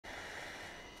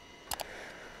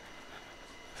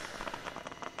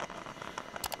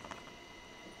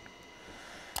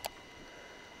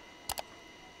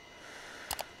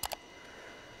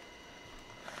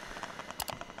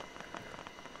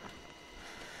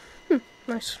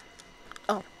Nice.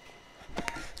 Oh.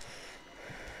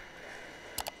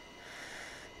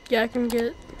 Yeah, I can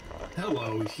get...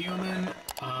 Hello, human.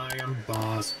 I am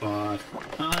BossBot.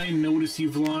 I notice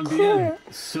you've logged in,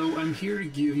 so I'm here to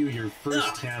give you your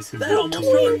first task of the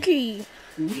Twinkie!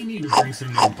 We need to bring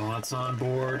some new bots on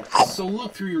board, so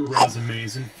look through your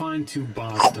resumes and find 2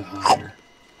 bots to hire.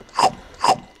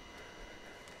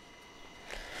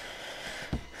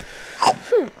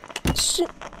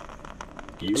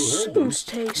 You heard them. Seems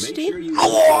tasty. Make sure you get the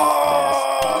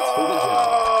best bots for the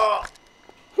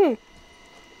job.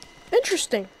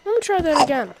 Interesting. Let me try that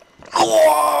again.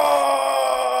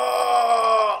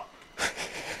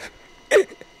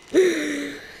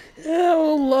 I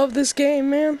love this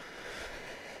game, man.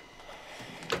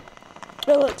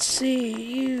 Well, let's see,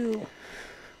 you.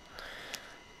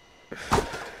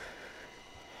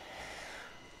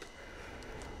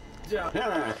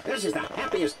 This is the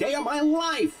happiest day of my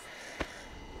life.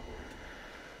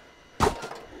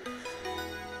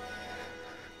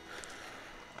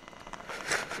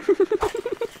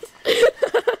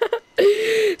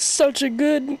 Such a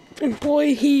good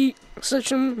employee.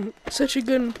 Such a good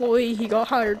employee. He got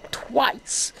hired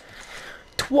twice.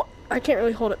 I can't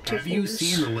really hold up 2 Have fingers.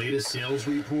 you seen the latest sales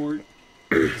report?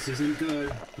 This isn't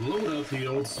good. Load up the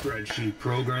old spreadsheet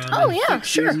program and fix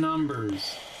sure. these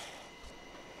numbers.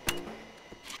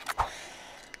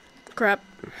 Crap.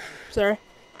 Sorry.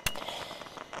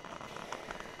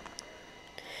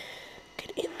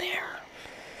 Get in there.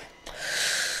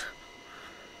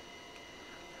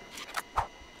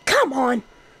 Come on.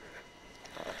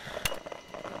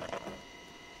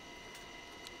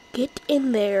 Get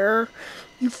in there,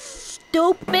 you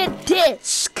stupid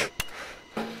disc.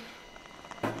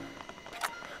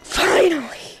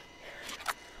 Finally.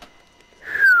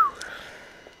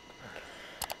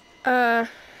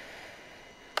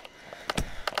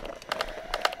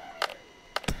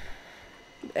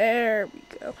 There we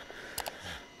go.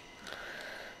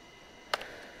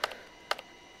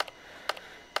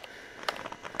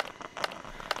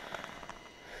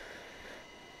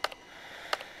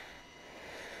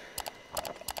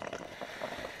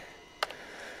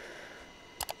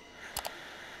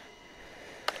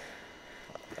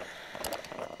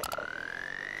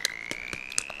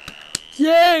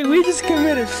 Yay, we just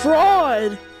committed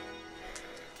fraud.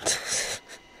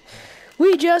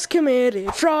 We just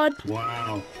committed fraud.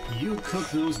 Wow, you cook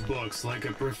those books like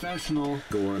a professional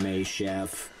Gourmet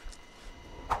chef.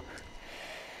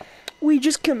 We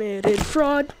just committed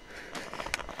fraud.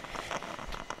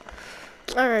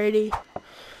 Alrighty.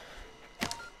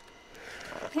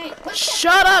 Hey,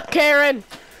 Shut up, Karen!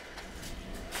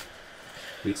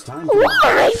 It's time for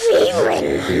My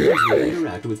favorite! you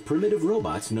interact with primitive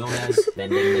robots known as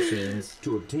Vending machines.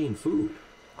 to obtain food.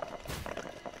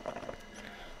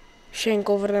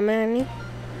 Shank over the money.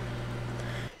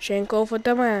 Shank over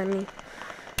the money.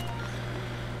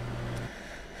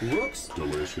 Looks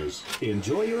delicious.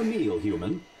 Enjoy your meal,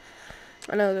 human.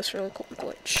 I know this really cool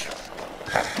glitch.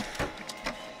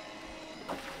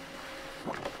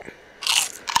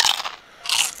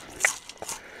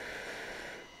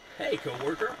 Hey,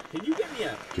 coworker, can you get me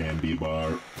a Candy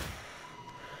bar.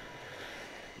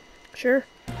 Sure.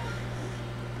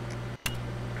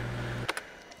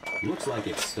 Looks like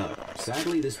it's stuck.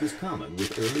 Sadly, this was common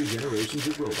with early generations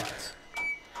of robots.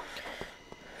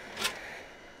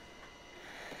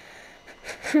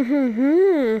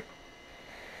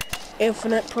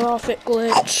 Infinite profit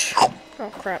glitch. Oh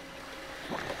crap.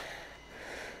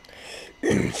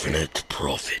 Infinite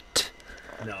profit.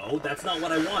 No, that's not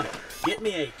what I wanted. Get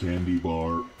me a Candy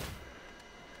bar.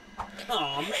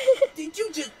 man, did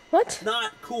you just What?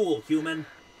 not cool, human?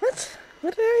 What?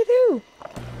 What did I do?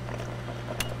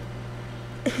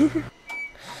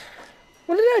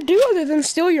 What did I do other than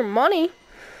steal your money?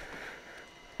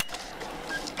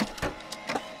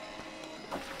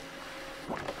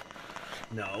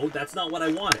 No, that's not what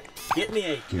I wanted. Get me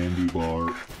a Candy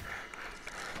bar.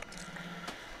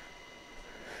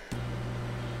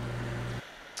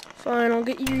 Fine, I'll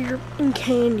get you your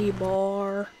candy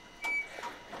bar.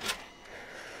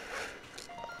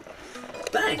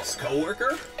 thanks,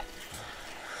 coworker.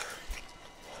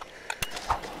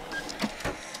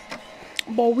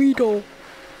 Burrito.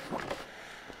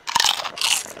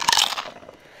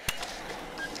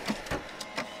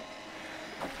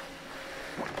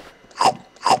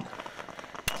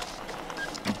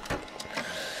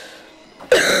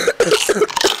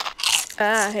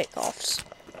 I hate coughs.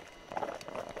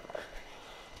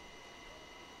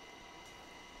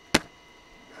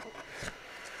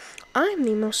 I'm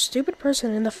the most stupid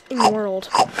person in the world.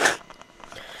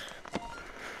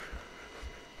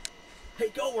 Hey,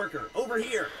 coworker, over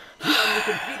here. Get on your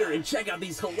computer and check out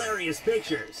these hilarious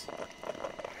pictures.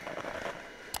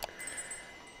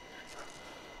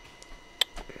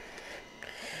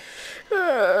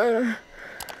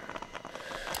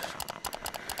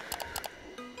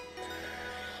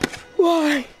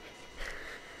 Why?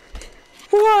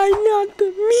 Why not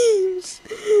the memes?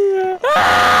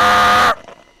 Ah!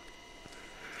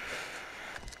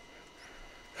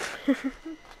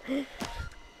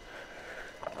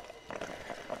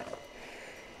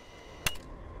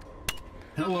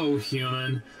 Hello,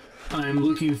 human. I'm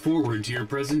looking forward to your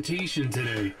presentation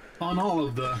today on all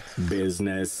of the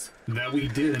Business. that we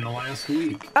did in the last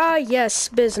week. Ah, yes,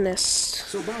 business.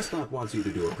 So BossBot wants you to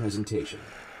do a presentation.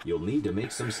 You'll need to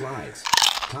make some slides.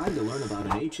 Time to learn about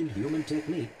an ancient human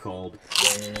technique called...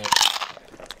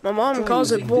 My mom Try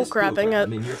calls it using this bullcrapping.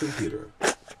 program in your computer.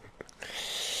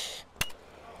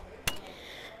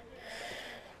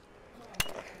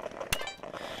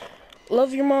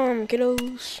 Love your mom,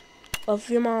 kiddos. Love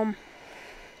your mom.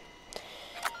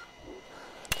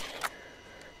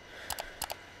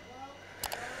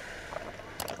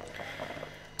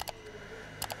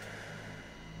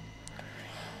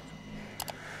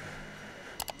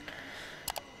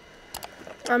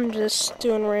 I'm just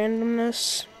doing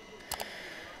randomness.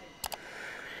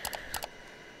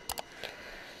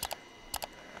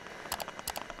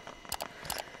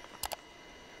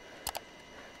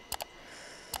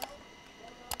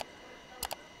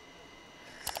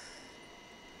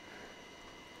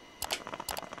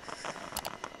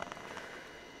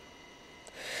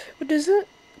 But does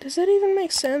that even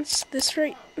make sense? This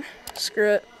right?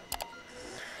 Screw it.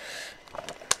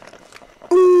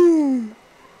 Ooh.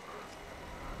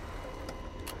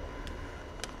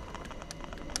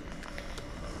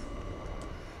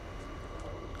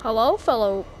 Hello,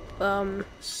 fellow,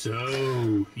 So,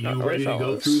 you Not ready really, to go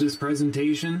fellas. through this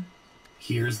presentation?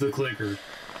 Here's the clicker.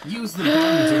 Use the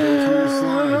button to go through the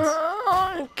slides.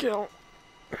 I can't.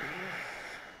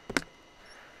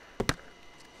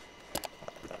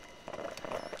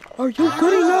 Are you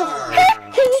good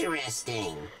enough?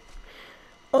 Interesting.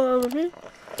 Me?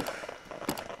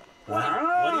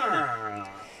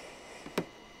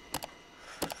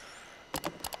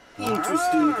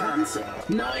 Interesting concept.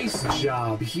 Nice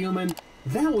job, human.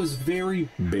 That was very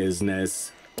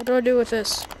Business. What do I do with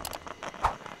this?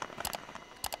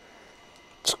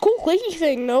 It's a cool clicky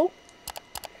thing, no?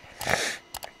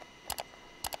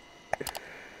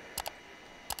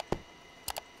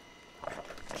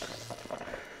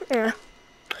 Yeah.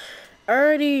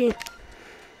 Alrighty.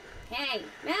 Hey,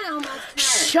 now must hurt.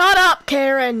 Shut up,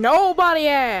 Karen. Nobody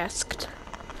asked.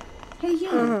 Hey,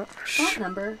 you. That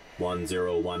number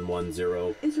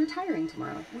 10110. is retiring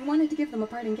tomorrow. We wanted to give them a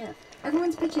parting gift.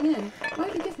 Everyone's pitching in. Why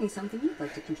don't you give me something you'd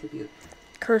like to contribute?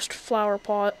 Cursed flower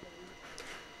pot.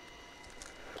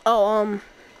 Oh,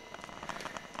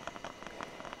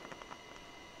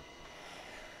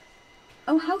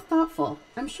 Oh, how thoughtful.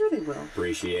 I'm sure they will.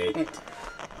 Appreciate. It.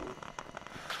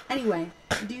 Anyway,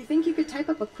 do you think you could type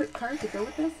up a quick card to go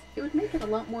with this? It would make it a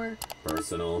lot more...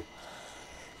 Personal.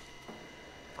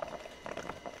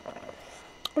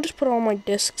 I'll just put all my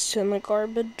discs in the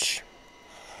garbage.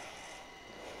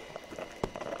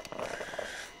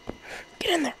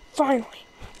 Get in there, finally.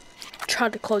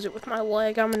 Tried to close it with my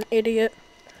leg. I'm an idiot.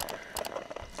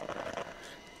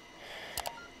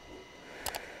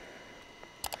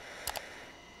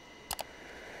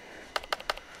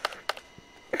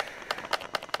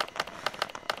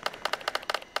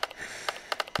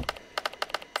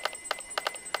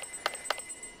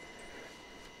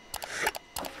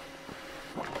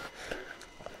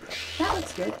 That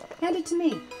looks good. Hand it to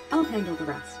me. I'll handle the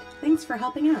rest. Thanks for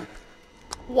helping out.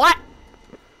 What?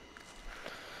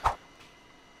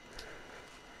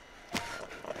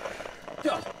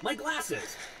 Oh, my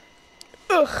glasses.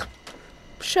 Ugh.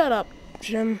 Shut up,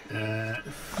 Jim.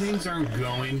 things aren't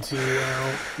going too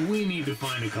well. We need to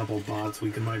find a couple bots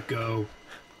we can let go.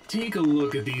 Take a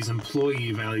look at these employee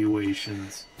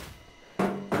evaluations.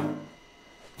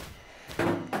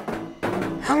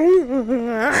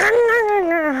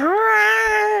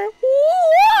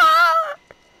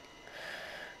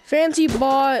 Fancy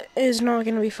bot is not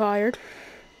gonna be fired.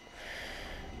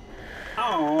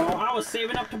 Oh, I was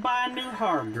saving up to buy a new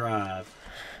hard drive.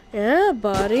 Yeah,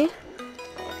 buddy.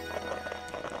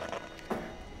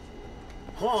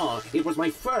 Oh, it was my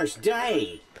first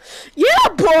day. Yeah,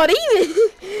 buddy.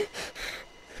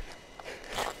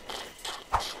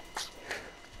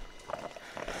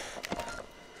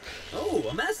 Oh,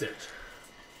 a message.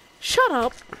 Shut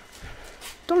up.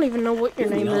 Don't even know what your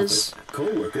In the name office, is.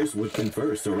 co-workers would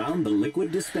converse around the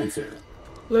liquid dispenser.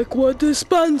 Liquid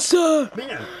dispenser!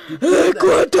 Man,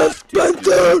 Liquid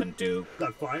dispenser!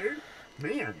 got fired?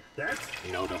 Man, that's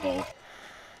notable.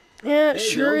 Yeah, it Hey,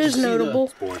 sure Bill, is did you see the notable.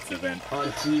 sports event on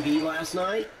TV last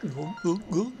night?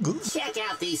 Check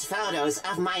out these photos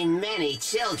of my many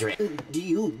children. Do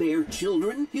you bear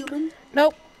children, human?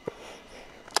 Nope.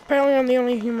 Apparently I'm the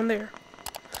only human there.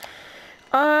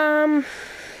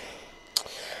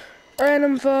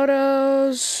 Random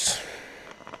photos.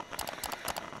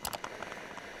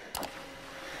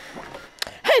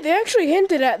 Hey, they actually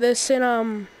hinted at this in,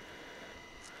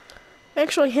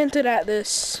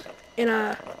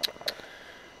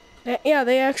 yeah,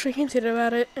 they actually hinted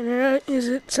about it, and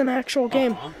it's an actual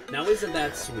game. Now isn't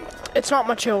that sweet? It's not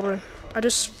my children. I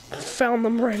just found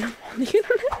them random on the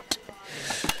internet.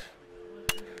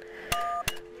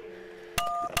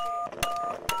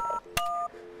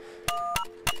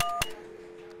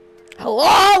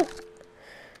 Hello?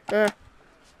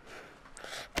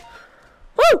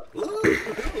 Woo!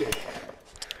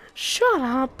 Shut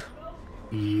up.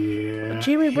 Yeah.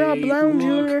 Jimmy Brown hey, Brown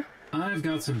look, Jr. I've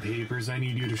got some papers I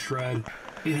need you to shred.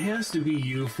 It has to be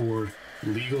you for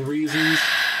legal reasons.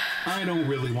 I don't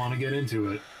really want to get into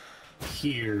it.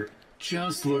 Here,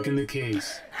 just look in the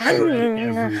case. Shred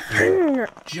everything.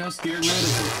 Just get rid of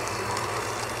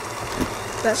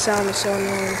That sound is so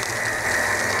annoying.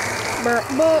 Burnt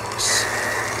books.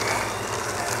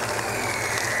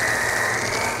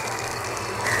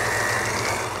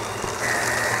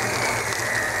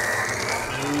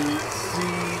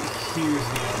 Here's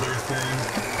the other thing.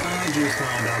 I just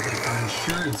found out that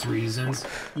for insurance reasons,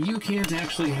 you can't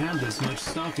actually have this much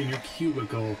stuff in your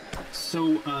cubicle. So,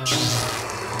 you're going to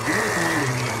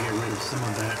need to get rid of some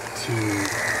of that,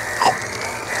 too.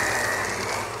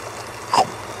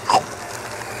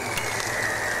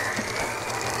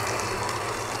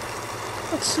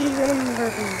 Let's see what I'm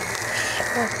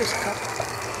having. Off this cup.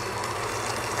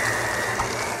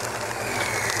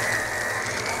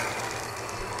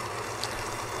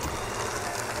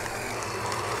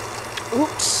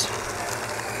 Oops.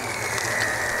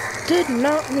 Did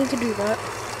not mean to do that.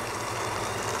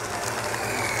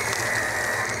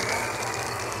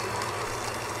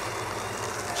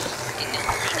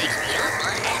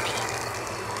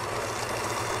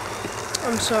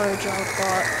 I'm sorry,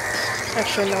 Jogbot.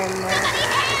 Actually, no, I'm not.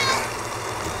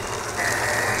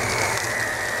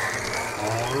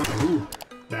 Ooh,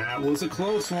 that was a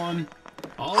close one.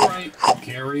 Alright,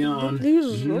 carry on.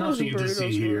 Nothing to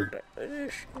see here.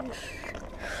 Right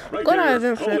Good there. eye of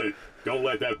Hold infinite. it. Don't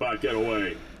let that bot get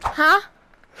away. Huh?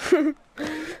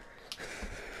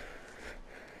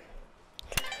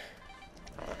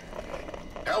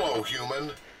 Hello,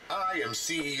 human. I am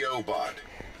CEO Bot.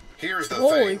 Here's the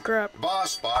Holy thing. crap.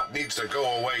 Boss Bot needs to go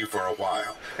away for a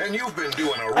while, and you've been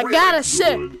doing a I really gotta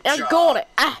sit. good I job. got it.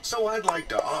 Ah. So I'd like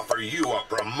to offer you a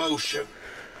promotion.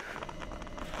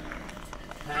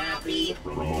 Happy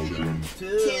Promotion.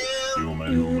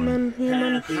 Human.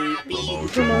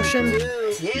 Promotion.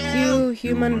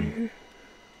 Human.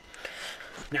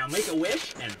 Now make a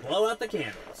wish and blow out the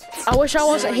candles. I wish I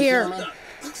wasn't Sorry, here. human.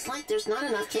 Looks like there's not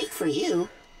enough cake for you.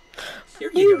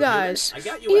 Here You go, guys. human. I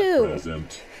got you a You.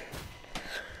 Present.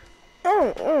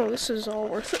 Oh, this is all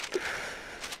worth it.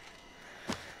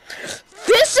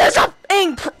 This is a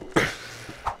thing.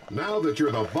 Now that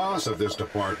you're the boss of this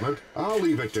department, I'll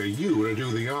leave it to you to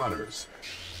do the honors.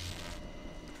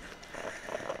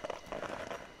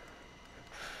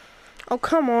 Oh,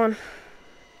 come on.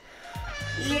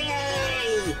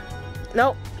 Yay!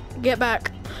 Nope. Get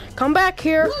back. Come back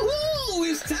here. Woohoo!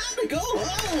 It's time to go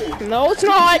home! No, it's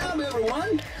not. Come,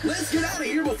 everyone! Let's get out of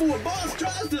here before Boss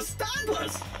tries to stop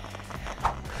us!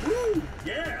 Woo!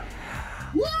 Yeah!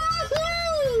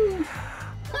 Woohoo!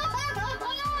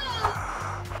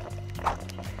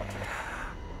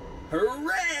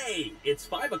 Hooray! It's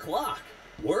 5 o'clock.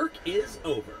 Work is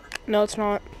over. No, it's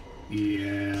not.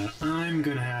 Yeah, I'm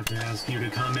gonna have to ask you to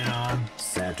come in on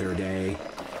Saturday.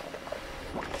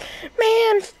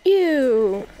 Man,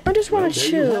 you. I just want to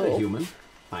There you have it, chill. human.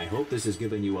 I hope this has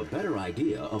given you a better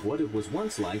idea of what it was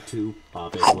once like to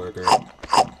office worker.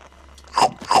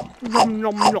 Nom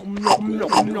nom nom nom Well, you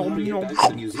nom know how nom to get nom. back to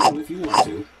the museum if you want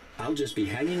to. I'll just be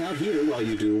hanging out here while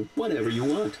you do whatever you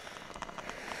want.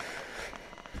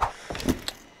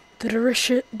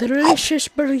 Delicious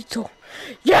burrito.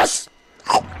 Yes.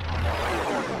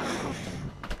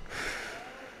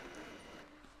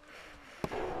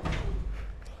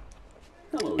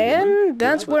 Hello, And human.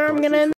 that's Grab a where I'm gonna cartridge end